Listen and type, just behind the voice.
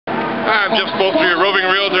Hi, I'm Jeff Spolster, your roving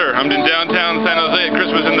realtor. I'm in downtown San Jose at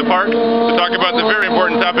Christmas in the Park to talk about the very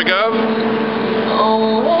important topic of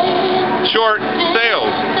short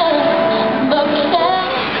sales.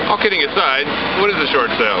 All kidding aside, what is a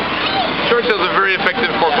short sale? Short sale is a very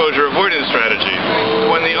effective foreclosure avoidance strategy.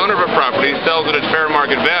 When the owner of a property sells it at fair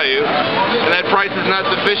market value, and that price is not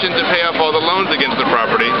sufficient to pay off all the loans against the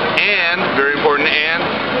property, and, very important,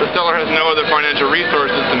 the seller has no other financial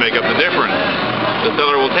resources to make up the difference. The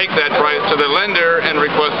seller will take that price to the lender and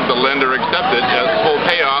request that the lender accept it as full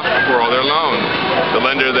payoff for all their loans. The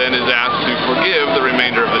lender then is asked to forgive the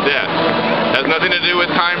remainder of the debt. It has nothing to do with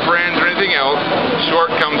time frames or anything else.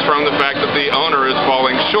 Short comes from the fact that the owner is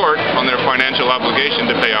falling short on their financial obligation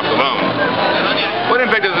to pay off the loan. What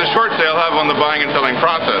impact does a short sale have on the buying and selling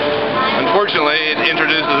process? Unfortunately, it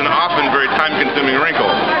introduces an often very time-consuming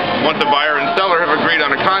wrinkle. Once the buyer and seller have agreed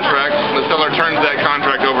on a contract, the seller turns that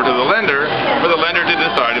contract over to the lender for the lender to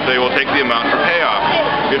decide if they will take the amount for payoff.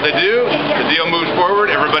 If they do, the deal moves forward,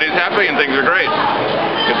 everybody's happy, and things are great.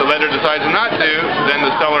 If the lender decides not to, then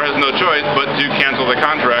the seller has no choice but to cancel the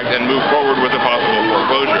contract and move forward with a possible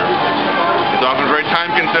foreclosure. It's often very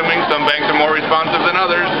time-consuming. Some banks are more responsive than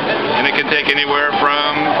others, and it can take anywhere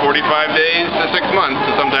from 45 days to 6 months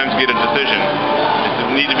to sometimes get a decision.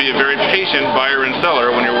 You need to be a very patient buyer and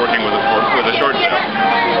seller when you're working with a short sale.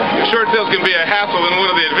 Short sales can be a hassle, and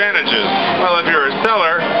one of the advantages, well, if you're a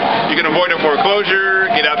seller, you can avoid a foreclosure,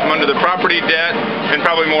 get out from under the property debt, and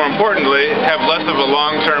probably more importantly, have less of a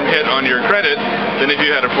long-term hit on your credit than if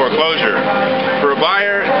you had a foreclosure. For a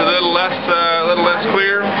buyer, it's a little less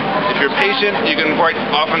clear. If you're patient, you can quite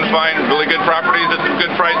often find really good properties at some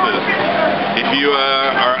good prices. If you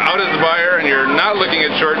are out as a buyer and you're not looking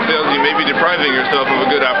at short sales, you may be depriving yourself of a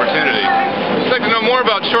good opportunity. If you'd like to know more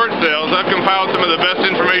about short sales, I've compiled some of the best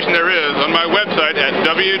information there is on my website at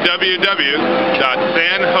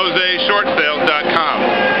www.sanjoseshortsales.com.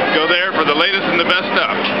 Go there for the latest and the best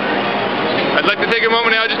stuff. I'd like to take a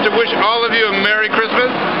moment now just to wish all of you a Merry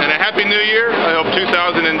Christmas and a Happy New Year. I hope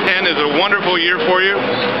 2010 is a wonderful year for you.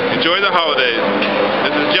 Enjoy the holidays.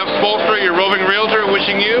 This is Jeff Spolster, your roving realtor,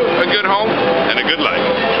 wishing you a good home and a good life.